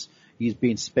 matches. He's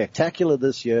been spectacular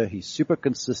this year. He's super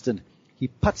consistent. He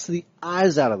puts the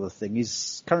eyes out of the thing.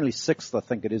 He's currently 6th, I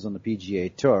think it is, on the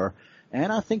PGA Tour.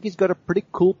 And I think he's got a pretty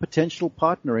cool potential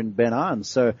partner in Ben An.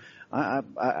 So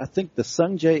I think the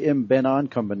Sung Jae Im Ben An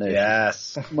combination.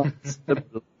 Yes.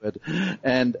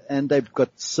 And they've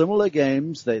got similar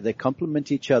games. They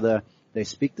complement each other. They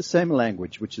speak the same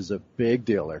language, which is a big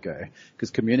deal, okay?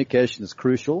 Because communication is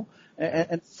crucial.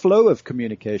 And flow of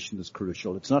communication is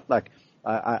crucial. It's not like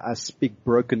I speak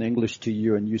broken English to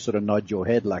you and you sort of nod your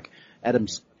head like Adam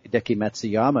Hideki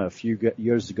Matsuyama a few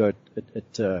years ago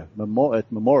at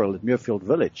Memorial at Muirfield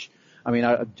Village. I mean,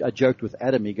 I joked with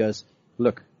Adam. He goes,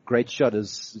 look, great shot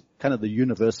is kind of the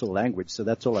universal language. So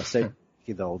that's all I say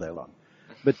the whole day long.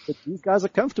 But these guys are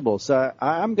comfortable. So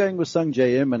I'm going with Sung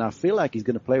Jae Im, and I feel like he's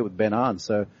going to play with Ben An.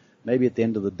 So maybe at the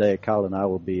end of the day, Carl and I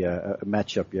will be a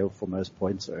matchup for most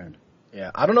points earned. Yeah,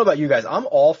 I don't know about you guys. I'm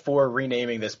all for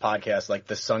renaming this podcast like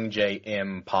the Sung Jae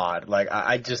Im pod. Like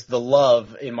I just, the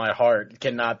love in my heart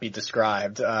cannot be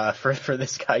described, for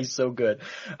this guy. He's so good.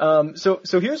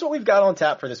 So here's what we've got on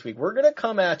tap for this week. We're going to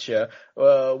come at you,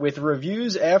 with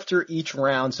reviews after each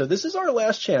round. So this is our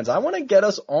last chance. I want to get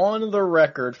us on the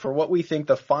record for what we think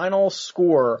the final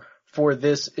score for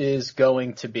this is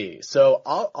going to be. So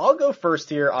I'll go first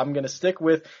here. I'm going to stick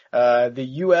with, the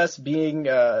U.S. being,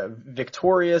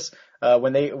 victorious,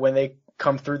 when they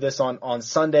come through this on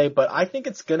Sunday, but I think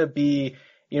it's going to be,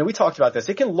 we talked about this.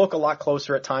 It can look a lot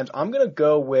closer at times. I'm going to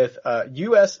go with,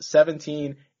 US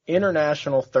 17,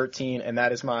 International 13, and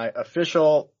that is my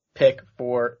official pick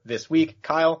for this week.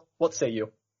 Kyle, what say you?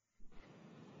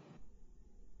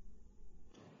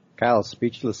 Kyle's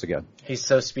speechless again. He's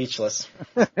so speechless.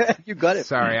 You got it.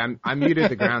 Sorry, I muted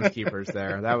the groundskeepers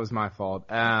there. That was my fault.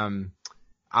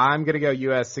 I'm gonna go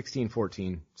US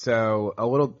 16-14. So a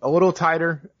little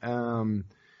tighter.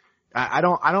 I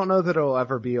don't know that it'll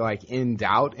ever be like in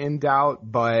doubt,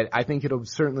 but I think it'll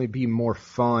certainly be more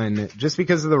fun just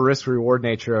because of the risk reward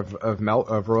nature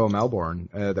of Royal Melbourne,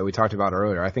 that we talked about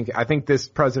earlier. I think this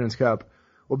President's Cup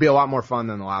will be a lot more fun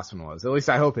than the last one was. At least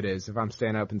I hope it is if I'm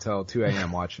staying up until 2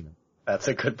 a.m. watching it. That's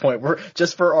a good point. We're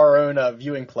just for our own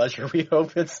viewing pleasure. We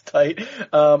hope it's tight.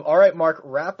 All right, Mark,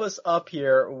 wrap us up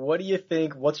here. What do you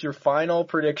think? What's your final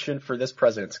prediction for this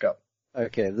President's Cup?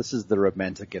 Okay, this is the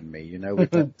romantic in me.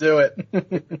 Do it.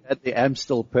 At the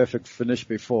Amstel perfect finish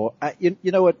before. You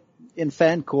know what? In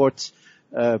fan court,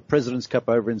 President's Cup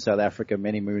over in South Africa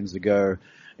many moons ago,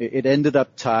 it ended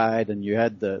up tied, and you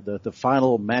had the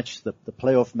final match, the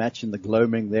playoff match in the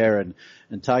gloaming there, and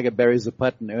Tiger buries a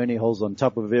putt and Ernie holds on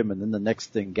top of him, and then the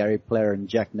next thing, Gary Player and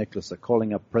Jack Nicklaus are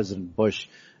calling up President Bush,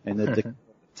 and the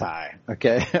tie.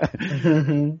 Okay.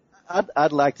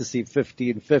 I'd like to see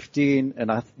 15-15,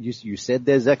 and you said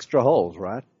there's extra holes,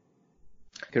 right?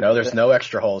 No, there's no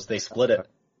extra holes. They split it.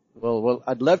 Well,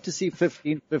 I'd love to see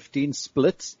 15-15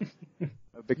 splits.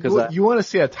 Because you want to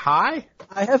see a tie?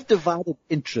 I have divided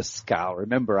interests, Kyle.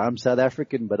 Remember, I'm South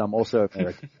African, but I'm also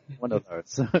American. One of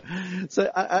those. So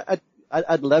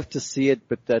I'd love to see it,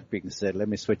 but that being said, let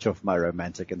me switch off my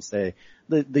romantic and say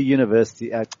the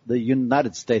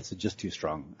United States are just too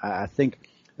strong. I think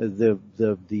the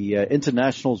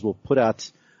internationals will put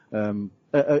out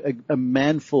a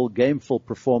manful, gameful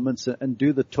performance and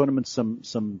do the tournament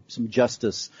some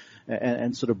justice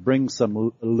and sort of bring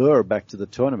some allure back to the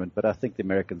tournament. But I think the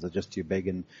Americans are just too big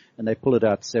and they pull it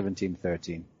out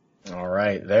 17-13. All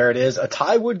right, there it is. A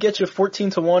tie would get you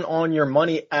 14-1 on your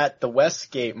money at the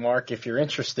Westgate, Mark, if you're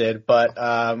interested.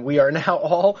 But we are now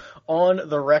all on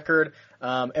the record,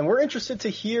 and we're interested to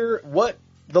hear what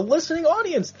the listening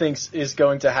audience thinks is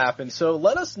going to happen. So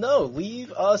let us know.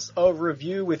 Leave us a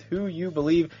review with who you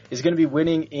believe is going to be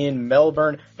winning in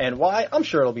Melbourne and why. I'm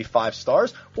sure it'll be 5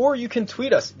 stars. Or you can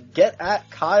tweet us. Get at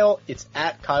Kyle. It's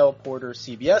at Kyle Porter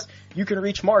CBS. You can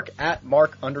reach Mark at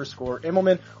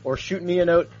Mark_Immelman or shoot me a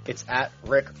note. It's at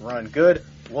Rick Run Good.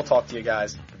 We'll talk to you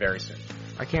guys very soon.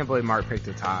 I can't believe Mark picked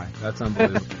a tie. That's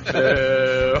unbelievable.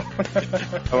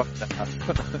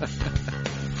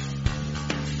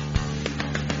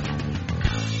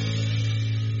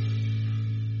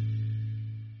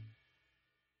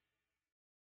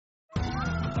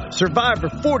 Survivor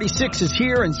 46 is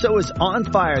here, and so is On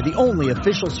Fire, the only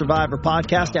official Survivor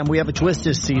podcast, and we have a twist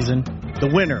this season. The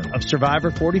winner of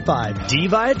Survivor 45, Dee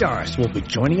Valladares, will be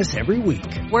joining us every week.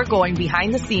 We're going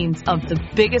behind the scenes of the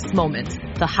biggest moments,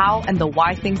 the how and the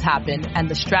why things happen, and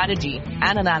the strategy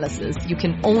and analysis you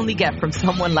can only get from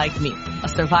someone like me, a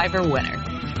Survivor winner.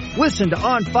 Listen to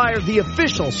On Fire, the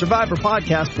official Survivor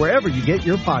podcast, wherever you get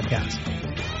your podcasts.